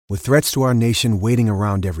With threats to our nation waiting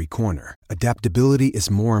around every corner, adaptability is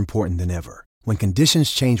more important than ever. When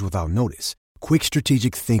conditions change without notice, quick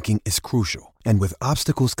strategic thinking is crucial. And with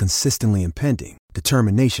obstacles consistently impending,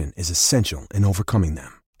 determination is essential in overcoming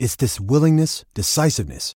them. It's this willingness,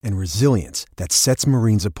 decisiveness, and resilience that sets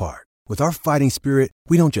Marines apart. With our fighting spirit,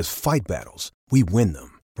 we don't just fight battles, we win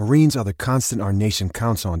them. Marines are the constant our nation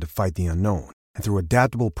counts on to fight the unknown. And through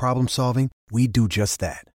adaptable problem solving, we do just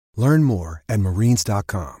that. Learn more at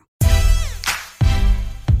marines.com.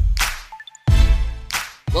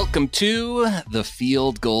 Welcome to the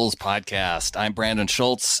Field Goals Podcast. I'm Brandon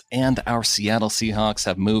Schultz, and our Seattle Seahawks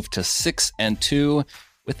have moved to 6-2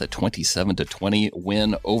 with a 27-20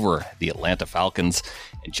 win over the Atlanta Falcons.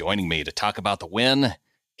 And joining me to talk about the win,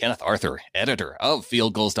 Kenneth Arthur, editor of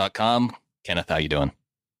fieldgoals.com. Kenneth, how you doing?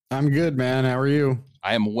 I'm good, man. How are you?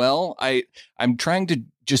 I am well. I'm trying to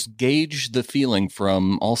just gauge the feeling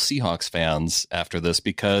from all Seahawks fans after this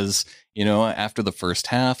because, you know, after the first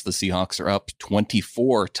half, the Seahawks are up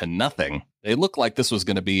 24-0. They look like this was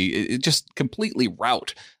going to be just completely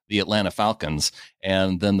rout the Atlanta Falcons.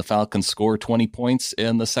 And then the Falcons score 20 points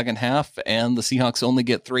in the second half and the Seahawks only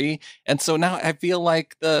get 3. And so now I feel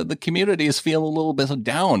like the community is feeling a little bit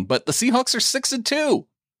down, but the Seahawks are 6-2.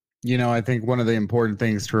 You know, I think one of the important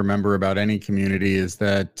things to remember about any community is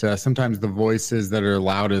that sometimes the voices that are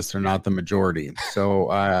loudest are not the majority.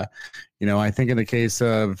 So, I think in the case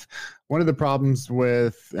of one of the problems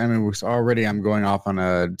with, I'm going off on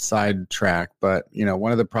a side track, but,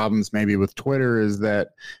 one of the problems maybe with Twitter is that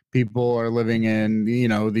people are living in,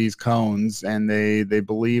 these cones and they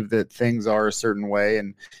believe that things are a certain way.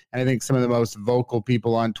 And I think some of the most vocal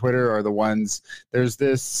people on Twitter are the ones, there's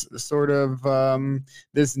this sort of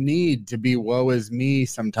this need to be woe is me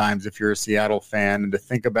sometimes if you're a Seattle fan and to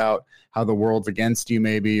think about how the world's against you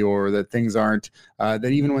maybe, or that things aren't, that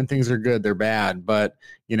even when things are good, they're bad. But,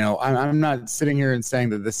 I'm not sitting here and saying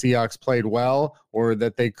that the Seahawks played well or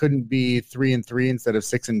that they couldn't be 3-3 instead of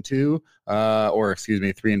 6-2,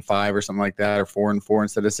 3-5 or something like that, or 4-4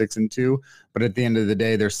 instead of 6-2. But at the end of the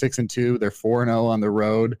day, they're 6-2. They're 4-0 on the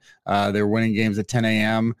road. They're winning games at 10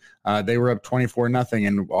 a.m. They were up 24-0.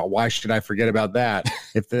 And why should I forget about that?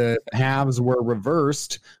 If the halves were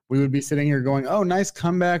reversed, we would be sitting here going, oh, nice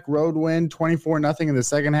comeback road win, 24-0 in the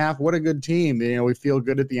second half. What a good team. We feel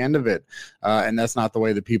good at the end of it. And that's not the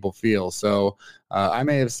way that people feel. So I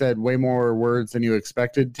may have said way more words than you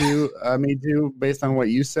expected me to based on what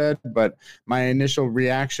you said. But my initial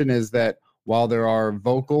reaction is that while there are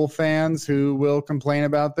vocal fans who will complain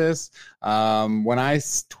about this, when I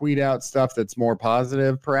tweet out stuff that's more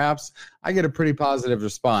positive, perhaps, I get a pretty positive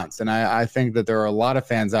response. And I think that there are a lot of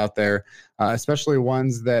fans out there, especially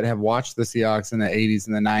ones that have watched the Seahawks in the 80s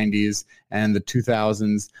and the 90s and the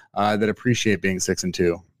 2000s that appreciate being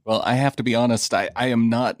 6-2. Well, I have to be honest, I am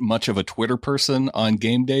not much of a Twitter person on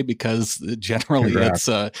game day because generally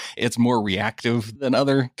it's more reactive than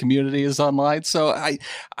other communities online. So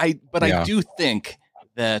I do think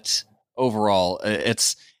that overall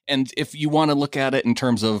it's, and if you want to look at it in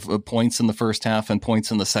terms of points in the first half and points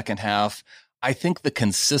in the second half, I think the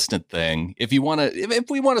consistent thing, if we want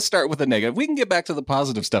to start with a negative, we can get back to the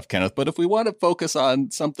positive stuff, Kenneth, but if we want to focus on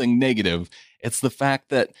something negative, it's the fact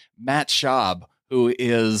that Matt Schaub, who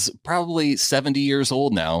is probably 70 years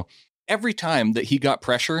old now, every time that he got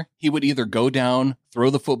pressure, he would either go down, throw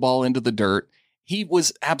the football into the dirt. He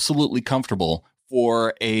was absolutely comfortable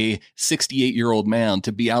for a 68-year-old man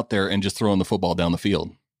to be out there and just throwing the football down the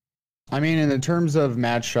field. I mean, in terms of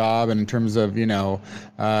Matt Schaub and in terms of, he's a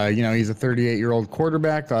 38-year-old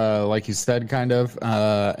quarterback, like you said, kind of.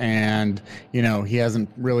 And he hasn't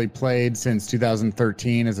really played since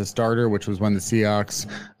 2013 as a starter, which was when the Seahawks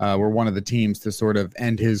were one of the teams to sort of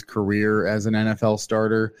end his career as an NFL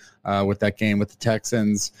starter with that game with the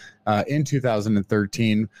Texans in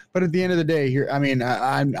 2013. But at the end of the day here,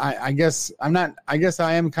 I guess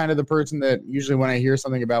I am kind of the person that usually when I hear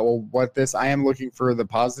something about, I am looking for the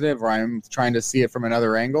positive, or I'm trying to see it from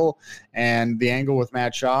another angle. And the angle with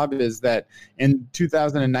Matt Schaub is that in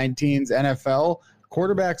 2019's NFL,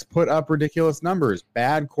 quarterbacks put up ridiculous numbers.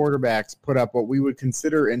 Bad quarterbacks put up what we would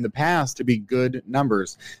consider in the past to be good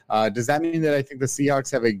numbers. Does that mean that I think the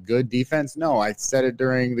Seahawks have a good defense? No, I said it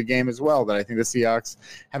during the game as well, that I think the Seahawks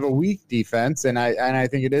have a weak defense, and I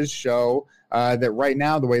think it does show that right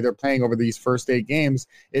now, the way they're playing over these first 8 games,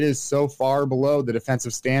 it is so far below the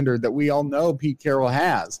defensive standard that we all know Pete Carroll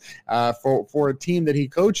has for a team that he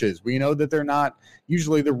coaches. We know that they're not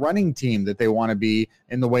usually the running team that they want to be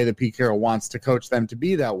in the way that Pete Carroll wants to coach them to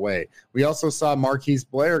be that way. We also saw Marquise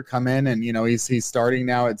Blair come in, and he's starting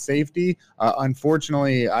now at safety.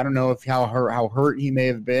 Unfortunately, I don't know how hurt he may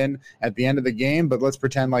have been at the end of the game, but let's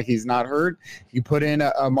pretend like he's not hurt. You put in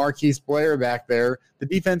a Marquise Blair back there, the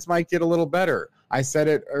defense might get a little better. I said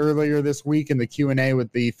it earlier this week in the Q&A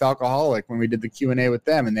with the Falcoholic when we did the Q&A with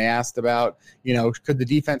them, and they asked about, could the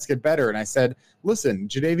defense get better? And I said, listen,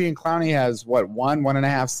 Jadeveon Clowney has,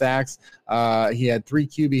 1.5 sacks. He had 3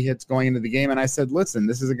 QB hits going into the game. And I said, listen,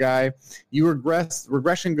 this is a guy,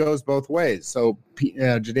 regression goes both ways. So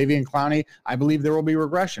Jadeveon Clowney, I believe there will be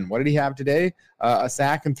regression. What did he have today? A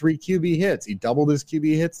sack and 3 QB hits. He doubled his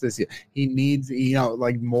QB hits this year. He needs,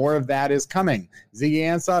 more of that is coming. Ziggy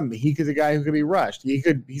Ansah, he's a guy who could be rushed.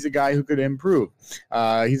 He's a guy who could improve.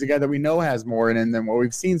 He's a guy that we know has more in him than what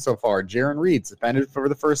we've seen so far. Jaron Reed suspended for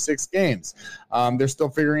the first 6 games. They're still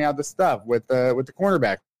figuring out the stuff with the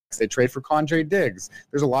cornerback. They trade for Condre Diggs.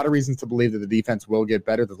 There's a lot of reasons to believe that the defense will get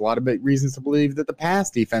better. There's a lot of reasons to believe that the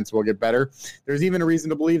pass defense will get better. There's even a reason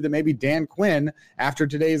to believe that maybe Dan Quinn, after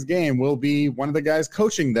today's game, will be one of the guys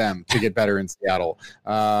coaching them to get better in Seattle.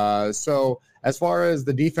 So as far as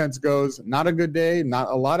the defense goes, not a good day,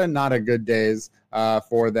 not a good days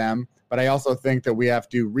for them. But I also think that we have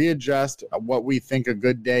to readjust what we think a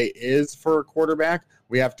good day is for a quarterback.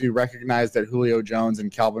 We have to recognize that Julio Jones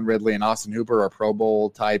and Calvin Ridley and Austin Hooper are Pro Bowl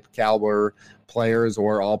type caliber players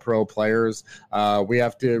or all pro players. We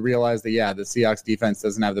have to realize that, the Seahawks defense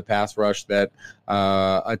doesn't have the pass rush that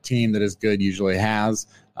a team that is good usually has.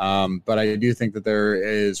 But I do think that there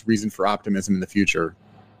is reason for optimism in the future.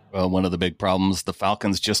 Well, one of the big problems, the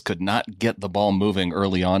Falcons just could not get the ball moving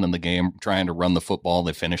early on in the game, trying to run the football.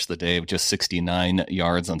 They finished the day with just 69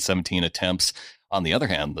 yards on 17 attempts. On the other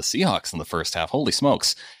hand, the Seahawks in the first half, holy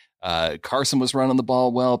smokes. Carson was running the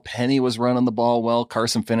ball well. Penny was running the ball well.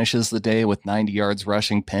 Carson finishes the day with 90 yards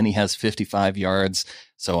rushing. Penny has 55 yards,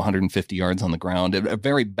 so 150 yards on the ground. A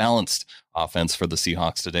very balanced offense for the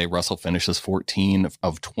Seahawks today. Russell finishes 14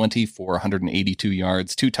 of 20 for 182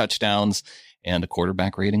 yards, 2 touchdowns, and a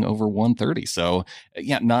quarterback rating over 130. So,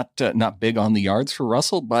 not big on the yards for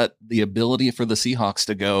Russell, but the ability for the Seahawks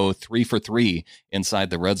to go 3 for 3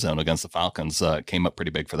 inside the red zone against the Falcons came up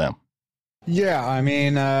pretty big for them. Yeah, I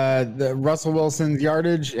mean, the Russell Wilson's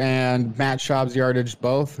yardage and Matt Schaub's yardage,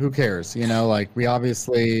 both, who cares? We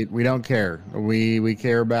don't care. We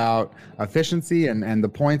care about efficiency and the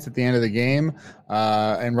points at the end of the game.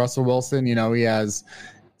 And Russell Wilson, he has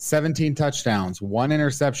 17 touchdowns, 1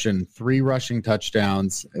 interception, 3 rushing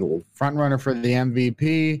touchdowns, front runner for the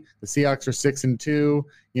MVP. The Seahawks are 6-2.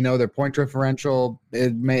 Their point differential,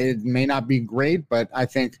 it may not be great, but I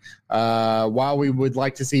think while we would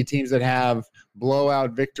like to see teams that have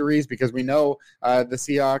blowout victories, because we know the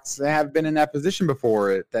Seahawks have been in that position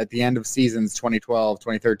before at the end of seasons 2012,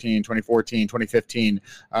 2013, 2014, 2015,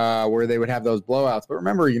 where they would have those blowouts. But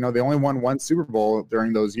remember, they only won 1 Super Bowl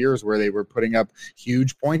during those years where they were putting up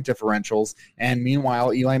huge point differentials. And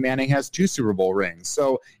meanwhile, Eli Manning has 2 Super Bowl rings.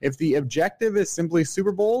 So if the objective is simply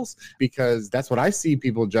Super Bowls, because that's what I see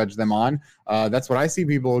people judge them on, that's what I see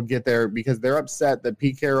people get there because they're upset that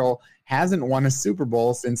Pete Carroll hasn't won a Super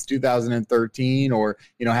Bowl since 2013 or,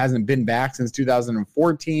 hasn't been back since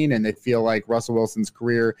 2014. And they feel like Russell Wilson's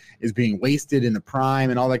career is being wasted in the prime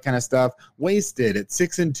and all that kind of stuff. Wasted at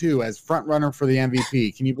 6-2 as front runner for the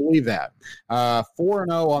MVP. Can you believe that?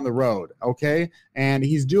 4-0 on the road. Okay. And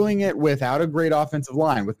he's doing it without a great offensive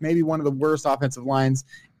line, with maybe one of the worst offensive lines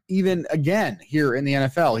even again here in the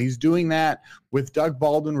NFL. He's doing that with Doug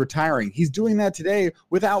Baldwin retiring. He's doing that today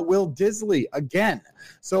without Will Disley again.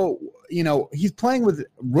 So, he's playing with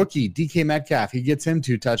rookie DK Metcalf. He gets him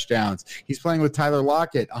 2 touchdowns. He's playing with Tyler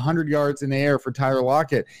Lockett, 100 yards in the air for Tyler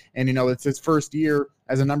Lockett. And, it's his first year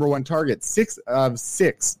as a number 1 target. 6 of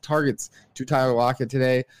 6 targets to Tyler Lockett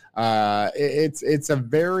today. It's a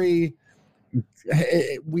very...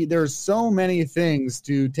 there's so many things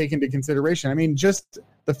to take into consideration. I mean, just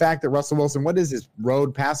the fact that Russell Wilson, what is his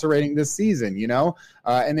road passer rating this season,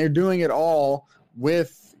 and they're doing it all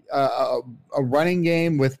with a running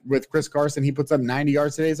game with Chris Carson. He puts up 90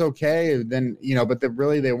 yards today. It's okay. Then, but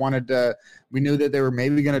they wanted to, we knew that they were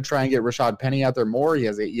maybe going to try and get Rashad Penny out there more. He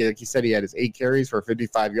like he said, he had his 8 carries for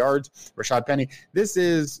 55 yards. Rashad Penny. This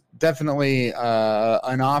is definitely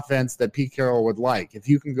an offense that Pete Carroll would like. If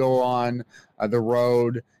you can go on the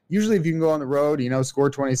road, usually if you can go on the road, score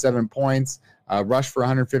 27 points, rush for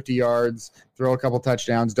 150 yards, throw a couple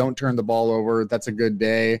touchdowns, don't turn the ball over. That's a good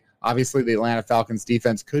day. Obviously, the Atlanta Falcons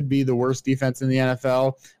defense could be the worst defense in the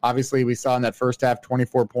NFL. Obviously, we saw in that first half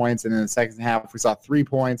 24 points, and in the second half we saw 3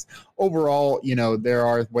 points. Overall, there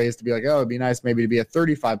are ways to be like, oh, it'd be nice maybe to be a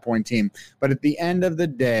 35-point team. But at the end of the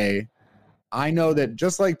day, I know that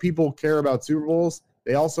just like people care about Super Bowls,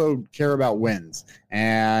 they also care about wins.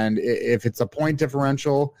 And if it's a point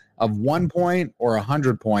differential of 1 point or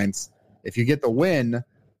 100 points, if you get the win,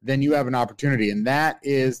 then you have an opportunity. And that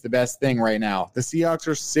is the best thing right now. The Seahawks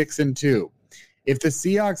are 6-2. If the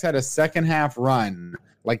Seahawks had a second half run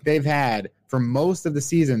like they've had for most of the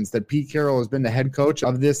seasons that Pete Carroll has been the head coach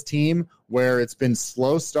of this team, where it's been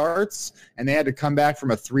slow starts and they had to come back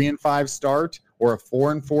from a 3-5 start or a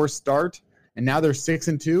 4-4 start, and now they're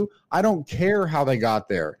 6-2, I don't care how they got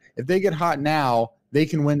there. If they get hot now, they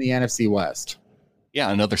can win the NFC West. Yeah,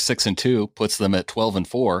 another 6-2 puts them at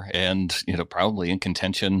 12-4 and, probably in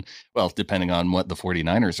contention. Well, depending on what the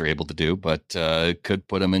 49ers are able to do, but could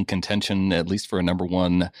put them in contention at least for a number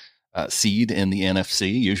one seed in the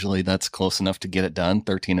NFC. Usually that's close enough to get it done.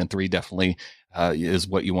 13-3 definitely is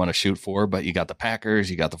what you want to shoot for, but you got the Packers,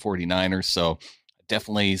 you got the 49ers. So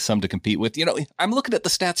definitely some to compete with. I'm looking at the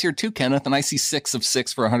stats here too, Kenneth, and I see 6 of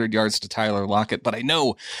 6 for 100 yards to Tyler Lockett, but I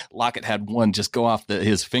know Lockett had one just go off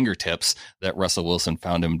his fingertips that Russell Wilson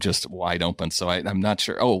found him just wide open. So I'm not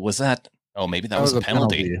sure. Oh, was that? Oh, maybe that was a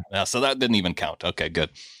penalty. So that didn't even count. Okay,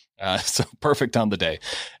 good. So perfect on the day.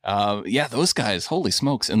 Those guys, holy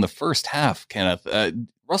smokes, in the first half, Kenneth,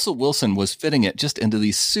 Russell Wilson was fitting it just into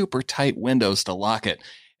these super tight windows to Lockett.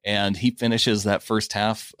 And he finishes that first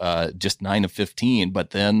half just 9 of 15, but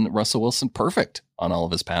then Russell Wilson perfect on all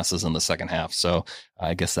of his passes in the second half. So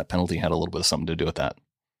I guess that penalty had a little bit of something to do with that.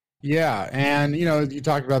 Yeah, and you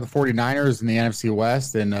talked about the 49ers in the NFC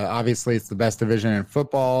West, and obviously it's the best division in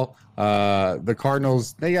football. The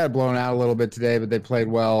Cardinals, they got blown out a little bit today, but they played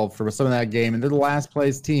well for some of that game, and they're the last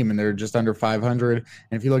place team, and they're just under 500. And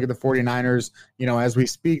if you look at the 49ers, as we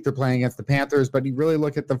speak, they're playing against the Panthers, but you really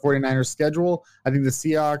look at the 49ers schedule, I think the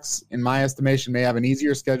Seahawks, in my estimation, may have an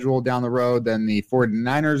easier schedule down the road than the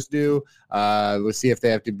 49ers do. Let's see if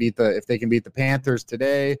they can beat the Panthers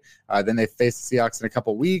today. Then they face the Seahawks in a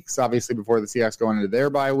couple weeks, obviously before the Seahawks go into their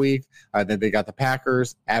bye week. Then they got the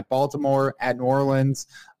Packers at Baltimore, at New Orleans,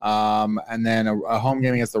 and then a home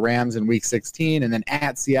game against the Rams in week 16, and then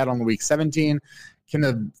at Seattle in week 17. Can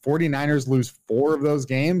the 49ers lose 4 of those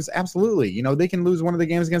games? Absolutely. They can lose one of the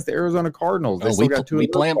games against the Arizona Cardinals. We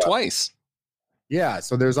play them twice. Yeah,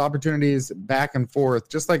 so there's opportunities back and forth.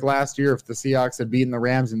 Just like last year, if the Seahawks had beaten the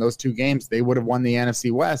Rams in those 2 games, they would have won the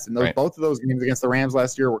NFC West. And both of those games against the Rams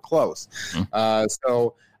last year were close.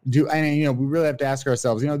 We really have to ask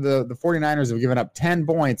ourselves, the 49ers have given up 10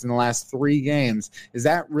 points in the last 3 games. Is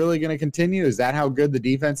that really going to continue? Is that how good the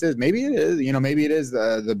defense is? Maybe it is. Maybe it is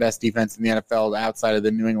the best defense in the NFL outside of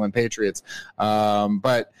the New England Patriots.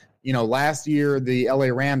 But last year the LA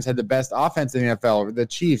Rams had the best offense in the NFL, the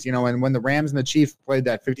Chiefs, and when the Rams and the Chiefs played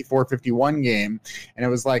that 54-51 game, and it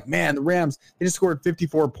was like, man, the Rams, they just scored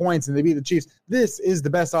 54 points and they beat the Chiefs. This is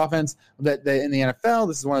the best offense that in the NFL.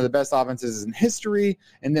 This is one of the best offenses in history.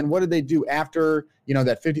 And then what did they do after,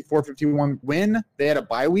 that 54-51 win? They had a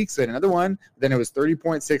bye week, so they had another one. Then it was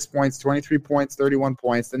 30.6 points, 23 points, 31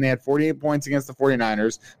 points. Then they had 48 points against the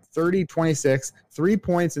 49ers, 30-26, 3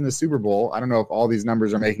 points in the Super Bowl. I don't know if all these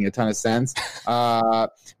numbers are making a ton of sense.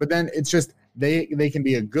 But then it's just they can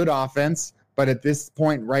be a good offense. But at this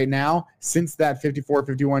point right now, since that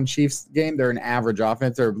 54-51 Chiefs game, they're an average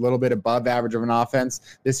offense. They're a little bit above average of an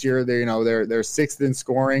offense. This year, they're 6th in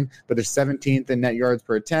scoring, but they're 17th in net yards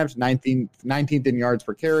per attempt, 19th in yards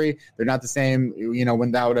per carry. They're not the same,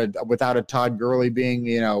 without a Todd Gurley being,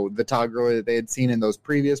 the Todd Gurley that they had seen in those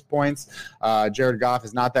previous points. Jared Goff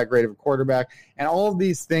is not that great of a quarterback. And all of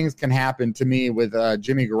these things can happen to me with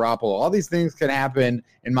Jimmy Garoppolo. All these things can happen,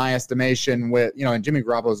 in my estimation, with, and Jimmy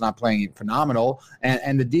Garoppolo is not playing phenomenal.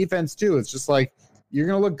 And the defense, too. It's just like, you're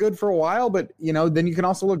going to look good for a while, but, then you can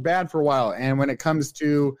also look bad for a while. And when it comes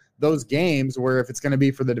to those games where if it's going to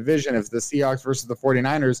be for the division, if the Seahawks versus the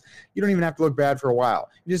 49ers, you don't even have to look bad for a while.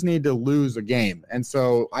 You just need to lose a game. And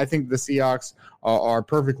so I think the Seahawks are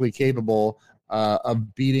perfectly capable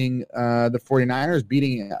of beating the 49ers,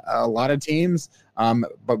 beating a lot of teams.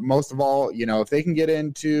 But most of all, if they can get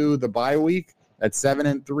into the bye week at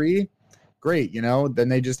 7-3, great. Then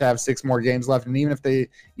they just have 6 more games left. And even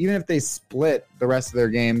if they split the rest of their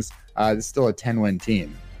games, it's still a 10-win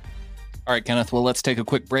team. All right, Kenneth, well, let's take a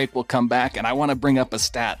quick break. We'll come back, and I want to bring up a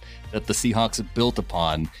stat that the Seahawks have built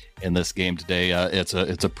upon in this game today. It's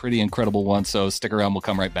a pretty incredible one, so stick around. We'll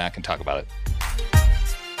come right back and talk about it.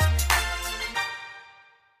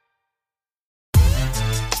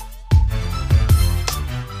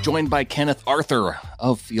 Joined by Kenneth Arthur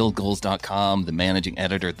of fieldgoals.com, the managing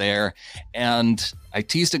editor there. And I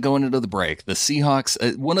teased it going into the break. The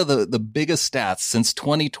Seahawks, one of the biggest stats since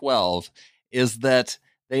 2012 is that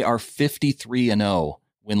they are 53-0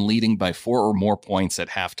 when leading by 4 or more points at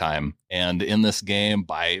halftime. And in this game,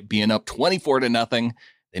 by being up 24-0,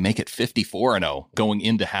 they make it 54-0 going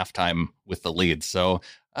into halftime with the lead. So,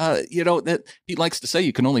 that Pete likes to say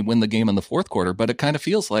you can only win the game in the fourth quarter, but it kind of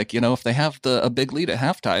feels like, if they have a big lead at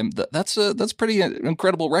halftime, that's pretty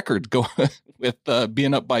incredible record with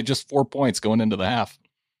being up by just 4 points going into the half.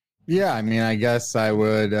 Yeah, I mean, I guess I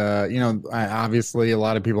would, obviously a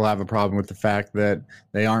lot of people have a problem with the fact that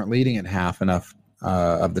they aren't leading at half enough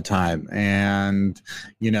of the time. And,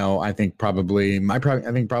 I think probably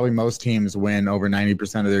most teams win over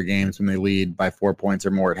 90% of their games when they lead by 4 points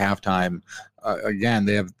or more at halftime. Again,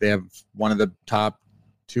 they have one of the top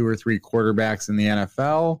 2 or 3 quarterbacks in the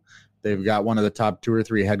NFL. They've got one of the top 2 or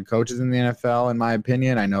 3 head coaches in the NFL, in my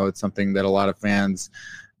opinion. I know it's something that a lot of fans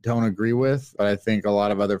don't agree with, but I think a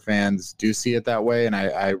lot of other fans do see it that way. And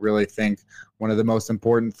I really think one of the most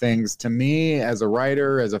important things to me as a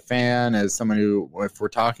writer, as a fan, as someone who, if we're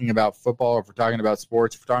talking about football, if we're talking about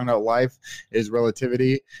sports, if we're talking about life, is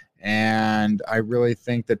relativity. And I really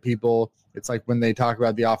think that people, it's like when they talk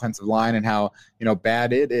about the offensive line and how,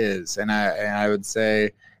 bad it is. And I would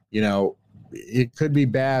say, it could be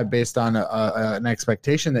bad based on an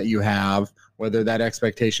expectation that you have, whether that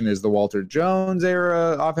expectation is the Walter Jones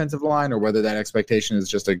era offensive line or whether that expectation is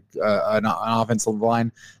just an offensive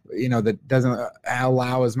line, that doesn't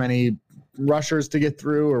allow as many rushers to get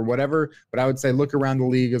through or whatever. But I would say look around the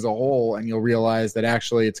league as a whole and you'll realize that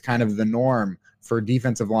actually it's kind of the norm for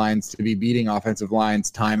defensive lines to be beating offensive lines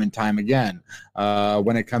time and time again.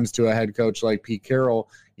 When it comes to a head coach like Pete Carroll,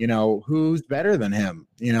 who's better than him?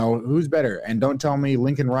 Who's better? And don't tell me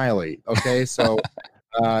Lincoln Riley. Okay. So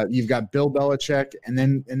you've got Bill Belichick and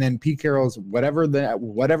then Pete Carroll's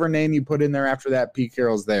whatever name you put in there after that, Pete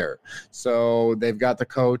Carroll's there. So they've got the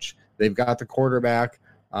coach, they've got the quarterback.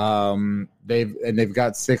 They've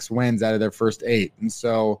got 6 wins out of their first 8. And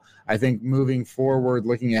so I think moving forward,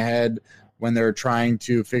 looking ahead, when they're trying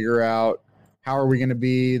to figure out how are we going to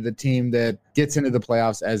be the team that gets into the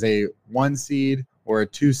playoffs as a 1 seed or a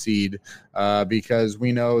 2 seed, because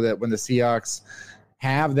we know that when the Seahawks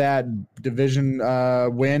have that division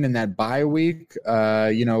win in that bye week,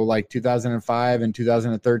 like 2005 and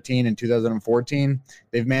 2013 and 2014,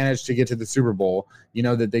 they've managed to get to the Super Bowl.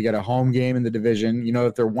 That they get a home game in the division.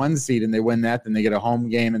 If they're 1 seed and they win that, then they get a home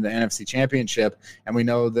game in the NFC Championship. And we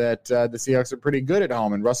know that the Seahawks are pretty good at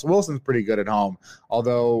home, and Russell Wilson's pretty good at home.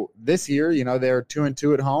 Although this year, they're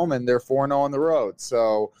 2-2 at home and they're 4-0 on the road.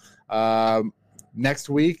 So next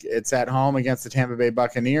week, it's at home against the Tampa Bay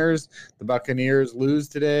Buccaneers. The Buccaneers lose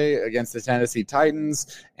today against the Tennessee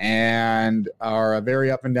Titans and are a very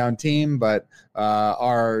up and down team, but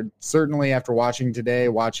are certainly, after watching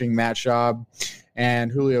Matt Schaub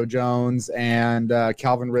and Julio Jones and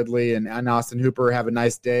Calvin Ridley and Austin Hooper have a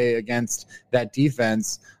nice day against that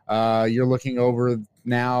defense. You're looking over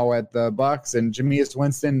now at the Bucs, and Jameis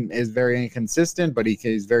Winston is very inconsistent, but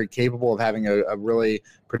he's very capable of having a really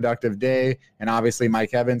productive day. And obviously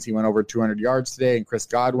Mike Evans, he went over 200 yards today, and Chris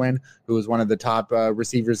Godwin, who was one of the top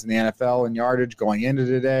receivers in the NFL in yardage going into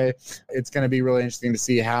today. It's going to be really interesting to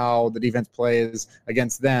see how the defense plays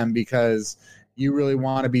against them, because you really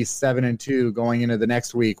want to be 7-2 going into the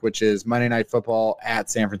next week, which is Monday Night Football at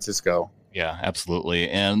San Francisco. Yeah, absolutely.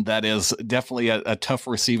 And that is definitely a tough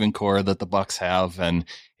receiving core that the Bucs have. And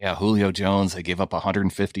yeah, Julio Jones, they gave up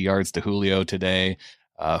 150 yards to Julio today.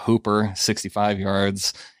 Hooper, 65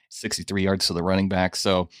 yards, 63 yards to the running back.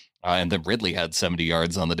 So, and then Ridley had 70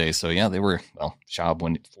 yards on the day. So yeah, Schaub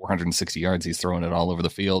went 460 yards. He's throwing it all over the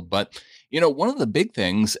field. But, one of the big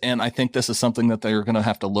things, and I think this is something that they're going to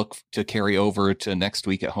have to look to carry over to next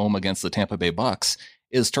week at home against the Tampa Bay Bucs,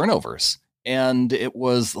 is turnovers. And it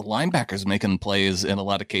was the linebackers making plays in a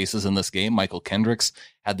lot of cases in this game. Michael Kendricks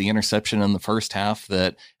had the interception in the first half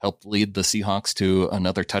that helped lead the Seahawks to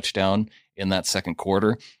another touchdown in that second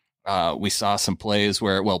quarter. We saw some plays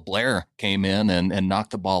where, Blair came in and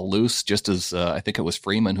knocked the ball loose just as I think it was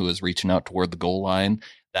Freeman who was reaching out toward the goal line.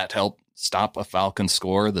 That helped stop a Falcons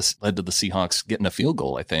score. This led to the Seahawks getting a field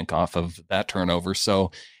goal, I think, off of that turnover.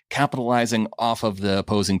 So capitalizing off of the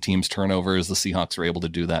opposing team's turnovers, the Seahawks were able to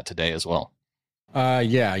do that today as well.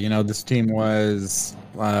 This team was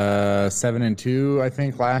 7-2, I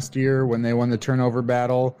think, last year when they won the turnover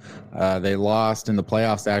battle. They lost in the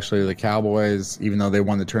playoffs, actually, to the Cowboys, even though they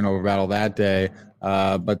won the turnover battle that day.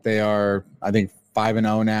 But they are, I think,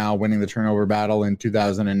 5-0 now, winning the turnover battle in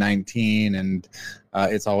 2019. And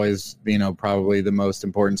it's always, probably the most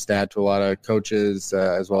important stat to a lot of coaches,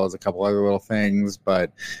 as well as a couple other little things.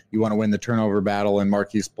 But you want to win the turnover battle, and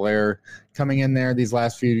Marquise Blair coming in there these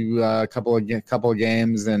last few couple of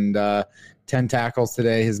games, and 10 tackles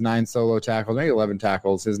today, his 9 solo tackles, maybe 11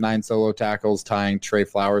 tackles, his 9 solo tackles, tying Trey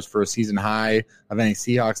Flowers for a season high of any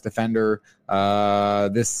Seahawks defender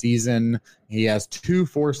this season. He has 2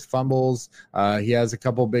 forced fumbles. He has a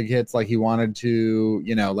couple big hits like he wanted to,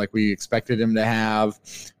 like we expected him to have.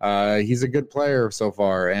 He's a good player so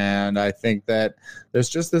far. And I think that there's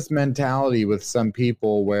just this mentality with some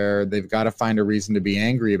people where they've got to find a reason to be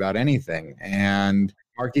angry about anything. And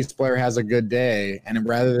Marquise Blair has a good day. And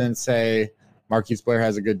rather than say, Marquise Blair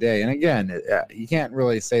has a good day. And again, you can't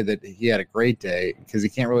really say that he had a great day, because you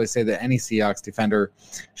can't really say that any Seahawks defender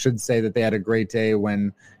should say that they had a great day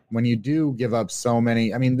when you do give up so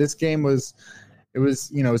many. I mean, this game was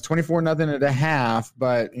 24-0 at a half,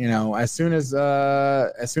 but as soon as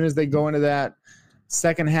they go into that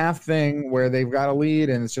second half thing where they've got a lead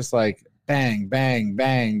and it's just like bang, bang,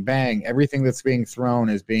 bang, bang, everything that's being thrown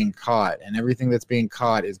is being caught, and everything that's being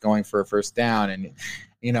caught is going for a first down. And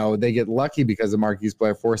they get lucky because of Marquise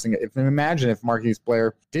Blair forcing it. Imagine if Marquise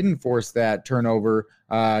Blair didn't force that turnover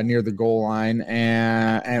near the goal line,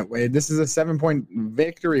 and this is a 7-point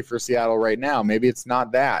victory for Seattle right now. Maybe it's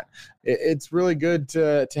not that. It's really good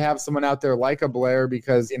to have someone out there like a Blair,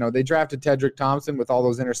 because they drafted Tedrick Thompson with all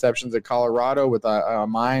those interceptions at Colorado with a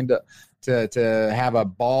mind to have a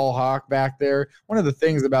ball hawk back there. One of the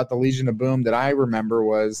things about the Legion of Boom that I remember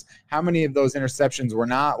was how many of those interceptions were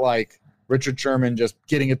not like Richard Sherman just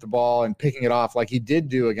getting at the ball and picking it off like he did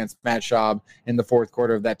do against Matt Schaub in the fourth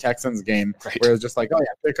quarter of that Texans game, right, where it was just like, oh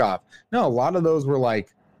yeah, pick off. No, a lot of those were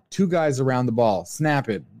like 2 guys around the ball, snap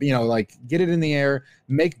it, like get it in the air,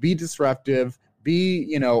 be disruptive,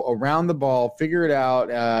 be around the ball, figure it out,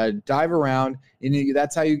 dive around, and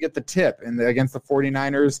that's how you get the tip against the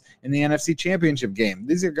 49ers in the NFC Championship game.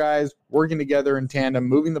 These are guys working together in tandem,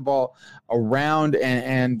 moving the ball around,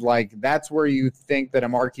 and like that's where you think that a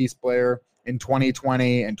Marquise Blair in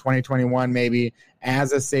 2020 and 2021 maybe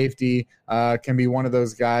as a safety can be one of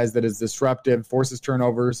those guys that is disruptive, forces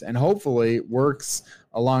turnovers, and hopefully works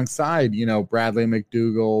alongside Bradley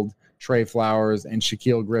McDougald, Trey Flowers, and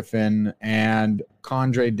Shaquille Griffin and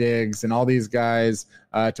Condre Diggs and all these guys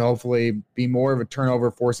to hopefully be more of a turnover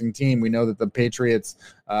forcing team. We know that the Patriots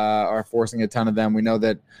are forcing a ton of them. We know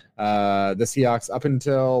that the Seahawks up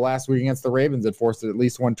until last week against the Ravens had forced at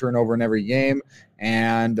least 1 turnover in every game.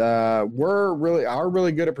 And we're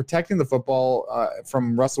really good at protecting the football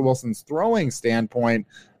from Russell Wilson's throwing standpoint,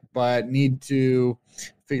 but need to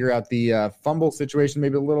figure out the fumble situation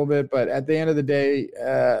maybe a little bit. But at the end of the day,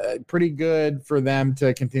 pretty good for them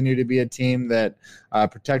to continue to be a team that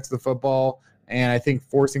protects the football. And I think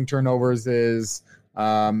forcing turnovers is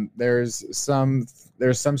there's some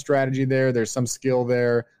strategy there. There's some skill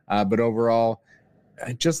there. But overall,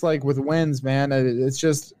 just like with wins, man, it's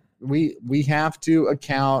just we have to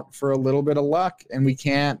account for a little bit of luck, and we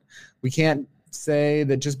can't say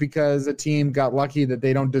that just because a team got lucky that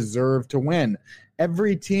they don't deserve to win.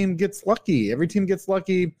 Every team gets lucky.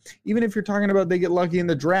 Even if you're talking about they get lucky in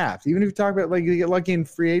the draft, even if you talk about like they get lucky in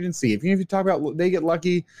free agency, even if you talk about they get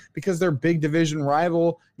lucky because their big division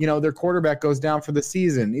rival, their quarterback goes down for the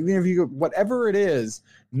season. Even if you whatever it is,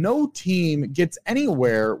 no team gets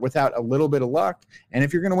anywhere without a little bit of luck. And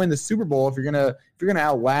if you're going to win the Super Bowl, if you're going to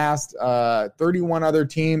outlast 31 other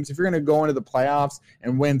teams, if you're going to go into the playoffs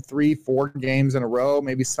and win 3-4 games in a row,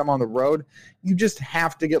 maybe some on the road, you just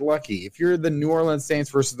have to get lucky. If you're the New Orleans Saints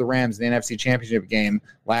versus the Rams in the NFC Championship game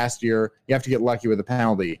last year, you have to get lucky with a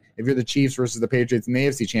penalty. If you're the Chiefs versus the Patriots in the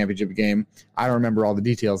AFC Championship game, I don't remember all the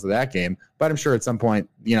details of that game, but I'm sure at some point,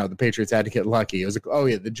 the Patriots had to get lucky. It was like, oh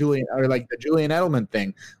yeah, the Julian Edelman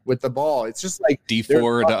thing with the ball. It's just like D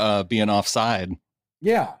Ford being offside.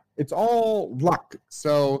 Yeah, it's all luck.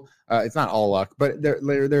 So it's not all luck, but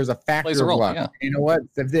there's a factor of luck. Yeah. You know what?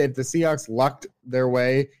 If the Seahawks lucked their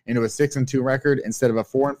way into a 6-2 record instead of a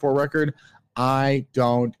 4-4 record, I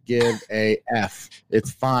don't give a F.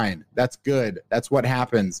 It's fine. That's good. That's what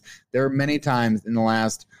happens. There are many times in the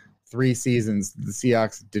last 3 seasons the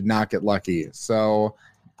Seahawks did not get lucky. So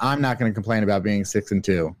I'm not going to complain about being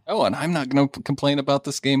 6-2. Oh, and I'm not going to complain about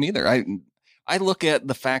this game either. I look at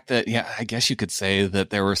the fact that, yeah, I guess you could say that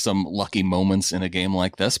there were some lucky moments in a game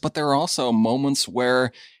like this, but there are also moments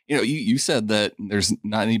where, you said that there's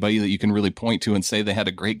not anybody that you can really point to and say they had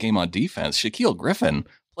a great game on defense. Shaquille Griffin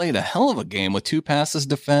played a hell of a game with 2 passes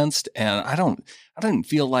defensed, and I didn't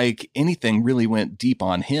feel like anything really went deep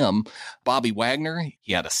on him. Bobby Wagner,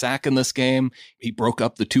 he had a sack in this game. He broke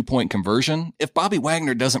up the 2-point conversion. If Bobby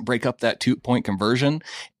Wagner doesn't break up that 2-point conversion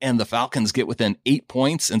and the Falcons get within 8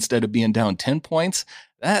 points instead of being down 10 points,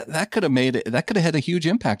 that could have had a huge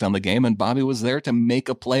impact on the game. And Bobby was there to make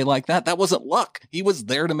a play like that. That wasn't luck. He was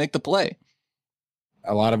there to make the play.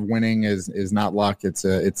 A lot of winning is not luck. It's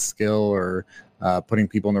skill or putting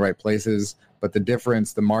people in the right places. But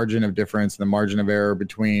the margin of difference, the margin of error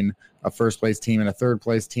between a first place team and a third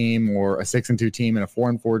place team, or a 6-2 team and a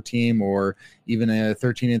 4-4 team, or even a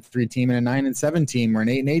 13-3 team and a 9-7 team, or an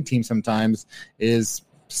 8-8 team sometimes, is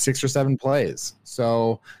 6 or 7 plays.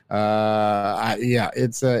 So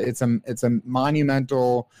it's a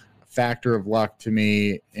monumental factor of luck to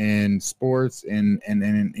me in sports, in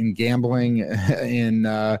gambling,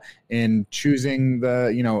 in choosing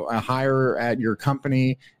a hire at your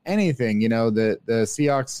company, anything. The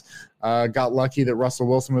Seahawks got lucky that Russell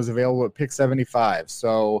Wilson was available at pick 75.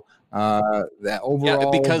 So that overall,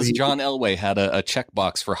 because John Elway had a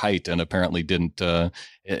checkbox for height and apparently didn't.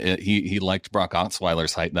 He liked Brock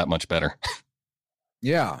Osweiler's height that much better.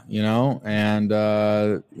 Yeah, and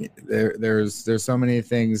there's so many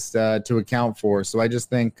things to account for. So I just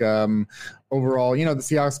think overall, the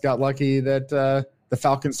Seahawks got lucky that the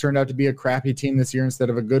Falcons turned out to be a crappy team this year instead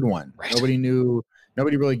of a good one. Right.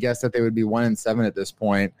 Nobody really guessed that they would be 1-7 at this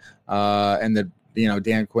point, and that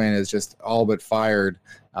Dan Quinn is just all but fired.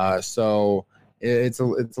 So it's a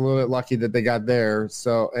little bit lucky that they got there.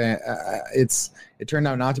 So it turned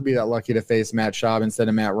out not to be that lucky to face Matt Schaub instead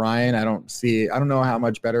of Matt Ryan. I don't know how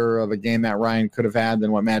much better of a game Matt Ryan could have had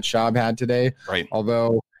than what Matt Schaub had today. Right.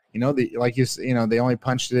 Although, they only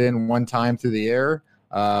punched it in one time through the air,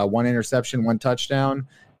 1 interception, 1 touchdown.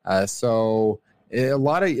 So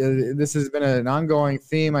this has been an ongoing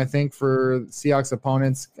theme, I think, for Seahawks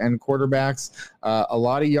opponents and quarterbacks. A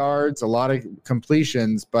lot of yards, a lot of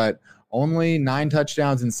completions, but only 9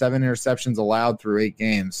 touchdowns and 7 interceptions allowed through 8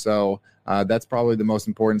 games. So that's probably the most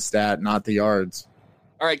important stat, not the yards.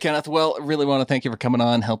 All right, Kenneth. Well, really want to thank you for coming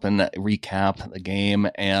on, helping recap the game.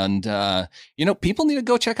 And, people need to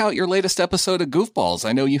go check out your latest episode of Goofballs.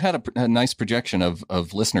 I know you had a nice projection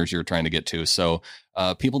of listeners you're trying to get to. So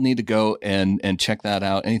people need to go and check that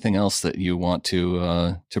out. Anything else that you want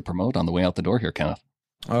to promote on the way out the door here, Kenneth?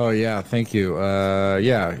 Oh, yeah. Thank you.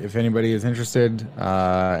 If anybody is interested,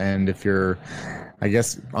 and if you're, I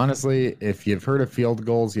guess, honestly, if you've heard of Field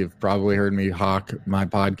Goals, you've probably heard me hawk my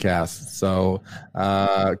podcast. So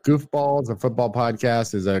Goofballs, a football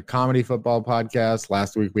podcast, is a comedy football podcast.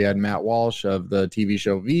 Last week we had Matt Walsh of the TV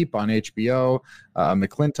show Veep on HBO,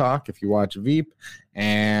 McClintock, if you watch Veep.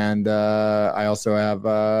 And I also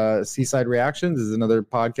have Seaside Reactions, is another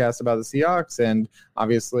podcast about the Seahawks. And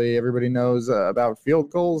obviously everybody knows about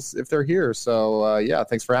Field Goals if they're here. So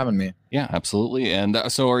thanks for having me. Yeah, absolutely. And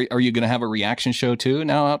so are you going to have a reaction show too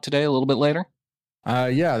now out today a little bit later?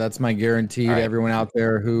 That's my guarantee to everyone out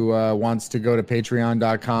there who wants to go to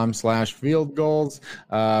patreon.com/fieldgoals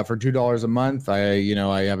for $2 a month. I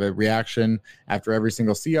have a reaction after every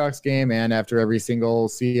single Seahawks game and after every single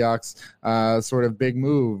Seahawks sort of big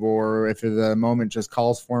move, or if the moment just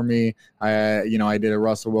calls for me. I did a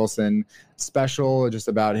Russell Wilson special just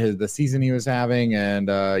about the season he was having,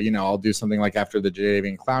 and I'll do something like after the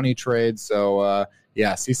Jadeveon Clowney trade. So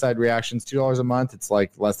Seaside Reactions, $2 a month. It's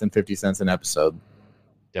like less than 50 cents an episode.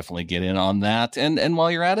 Definitely get in on that. And while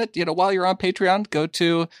you're at it, while you're on Patreon, go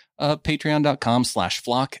to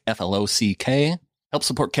patreon.com/flock, FLOCK. Help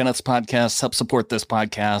support Kenneth's podcast, help support this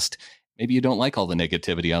podcast. Maybe you don't like all the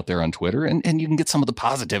negativity out there on Twitter, and you can get some of the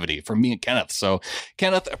positivity from me and Kenneth. So,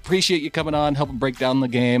 Kenneth, appreciate you coming on, helping break down the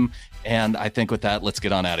game. And I think with that, let's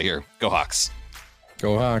get on out of here. Go Hawks.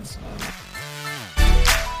 Go Hawks.